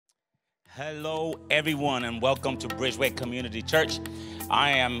Hello, everyone, and welcome to Bridgeway Community Church.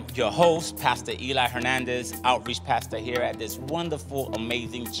 I am your host, Pastor Eli Hernandez, outreach pastor here at this wonderful,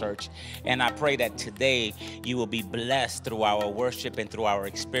 amazing church. And I pray that today you will be blessed through our worship and through our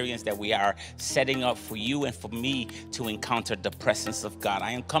experience that we are setting up for you and for me to encounter the presence of God.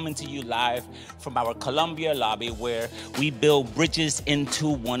 I am coming to you live from our Columbia lobby where we build bridges into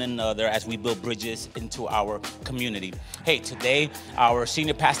one another as we build bridges into our community. Hey, today our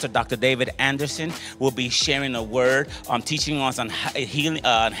senior pastor, Dr. David Anderson, will be sharing a word, teaching us on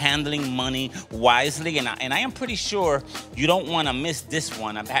handling money wisely. And I am pretty sure you don't want to miss this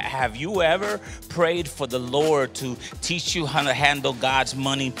one. Have you ever prayed for the Lord to teach you how to handle God's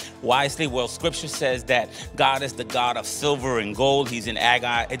money wisely? Well, Scripture says that God is the God of silver and gold. He's in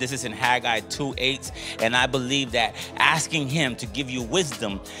Haggai. This is in Haggai 2:8. And I believe that asking Him to give you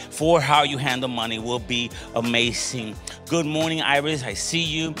wisdom for how you handle money will be amazing. Good morning, Iris. I see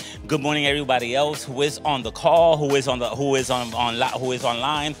you. Good morning, everybody else who is on the call, who is online.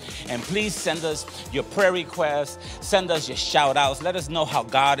 And please send us your prayer requests. Send us your shout outs. Let us know how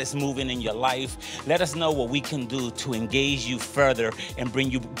God is moving in your life. Let us know what we can do to engage you further and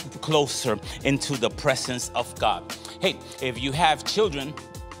bring you closer into the presence of God. Hey, if you have children,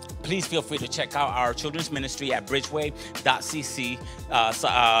 please feel free to check out our children's ministry at bridgeway.cc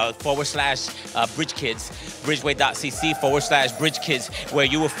 / Bridge Kids, bridgeway.cc / Bridge Kids, where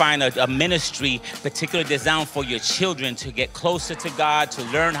you will find a ministry particularly designed for your children to get closer to God, to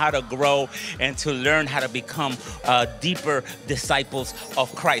learn how to grow, and to learn how to become deeper disciples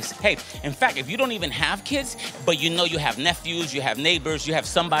of Christ. Hey, in fact, if you don't even have kids, but you know you have nephews, you have neighbors, you have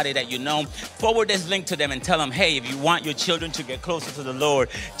somebody that you know, forward this link to them and tell them, hey, if you want your children to get closer to the Lord,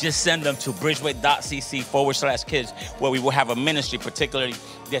 just send them to bridgeway.cc / kids, where we will have a ministry particularly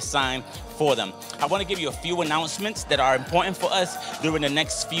designed for them. I want to give you a few announcements that are important for us during the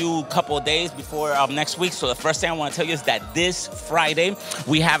next few couple of days before next week. So the first thing I want to tell you is that this Friday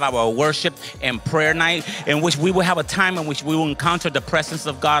we have our worship and prayer night, in which we will have a time in which we will encounter the presence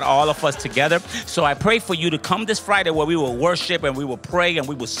of God, all of us together. So I pray for you to come this Friday where we will worship and we will pray and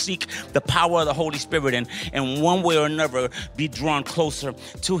we will seek the power of the Holy Spirit and one way or another be drawn closer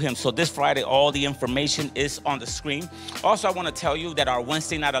to Him. So this Friday, all the information is on the screen. Also, I want to tell you that our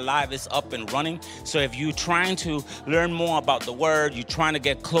Wednesday Night Alive is up and running. So if you're trying to learn more about the Word, you're trying to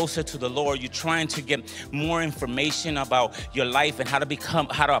get closer to the Lord, you're trying to get more information about your life and how to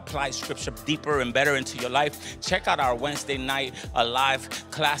apply Scripture deeper and better into your life, check out our Wednesday Night Alive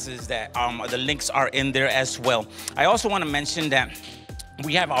classes that the links are in there as well. I also want to mention that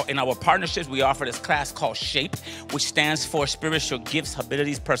we have in our partnerships, we offer this class called SHAPE, which stands for Spiritual Gifts,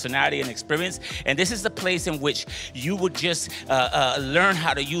 Abilities, Personality, and Experience. And this is the place in which you would just learn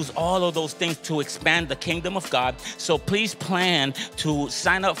how to use all of those things to expand the kingdom of God. So please plan to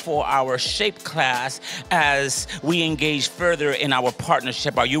sign up for our SHAPE class as we engage further in our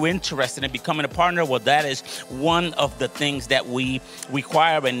partnership. Are you interested in becoming a partner? Well, that is one of the things that we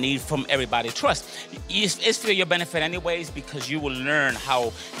require and need from everybody. Trust, it's for your benefit anyways, because you will learn how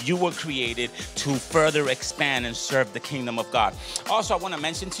you were created to further expand and serve the kingdom of God. Also, I want to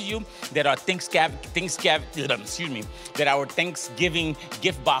mention to you that our Thanksgiving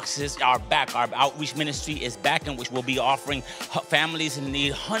gift boxes are back. Our outreach ministry is back, in which we'll be offering families in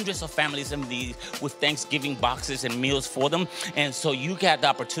need, hundreds of families in need, with Thanksgiving boxes and meals for them. And so you get the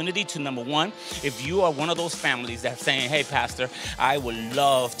opportunity to, number one, if you are one of those families that's saying, hey, Pastor, I would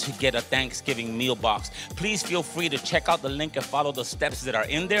love to get a Thanksgiving meal box, please feel free to check out the link and follow the steps that are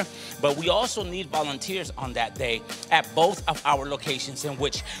in there. But we also need volunteers on that day at both of our locations, in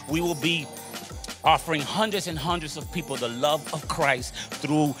which we will be offering hundreds and hundreds of people the love of Christ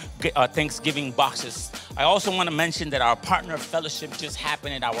through Thanksgiving boxes. I also want to mention that our partner fellowship just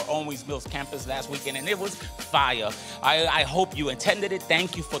happened at our Always Mills campus last weekend, and it was fire. I hope you attended it.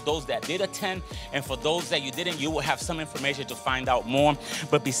 Thank you for those that did attend, and for those that you didn't, you will have some information to find out more.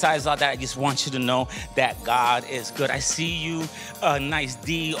 But besides all that, I just want you to know that God is good. I see you, nice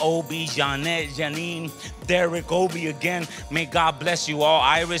D, Obi, Jeanette, Janine, Derek, Obi again. May God bless you all.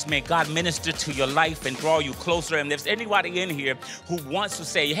 Iris, may God minister to your life and draw you closer. And if there's anybody in here who wants to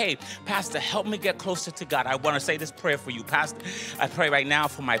say, hey, Pastor, help me get closer to God, I want to say this prayer for you, Pastor. I pray right now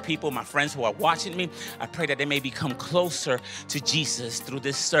for my people, my friends who are watching me. I pray that they may become closer to Jesus through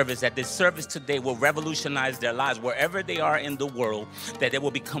this service, that this service today will revolutionize their lives wherever they are in the world, that they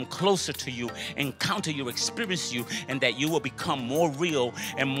will become closer to you, encounter you, experience you, and that you will become more real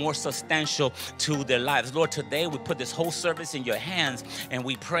and more substantial to their lives. Lord, today we put this whole service in your hands, and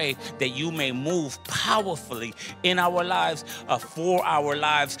we pray that you may move powerfully in our lives, for our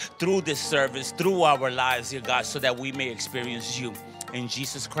lives, through this service, through our lives, dear God, so that we may experience you. In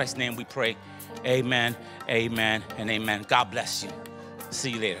Jesus Christ's name we pray. Amen, amen, and amen. God bless you.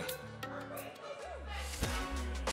 See you later.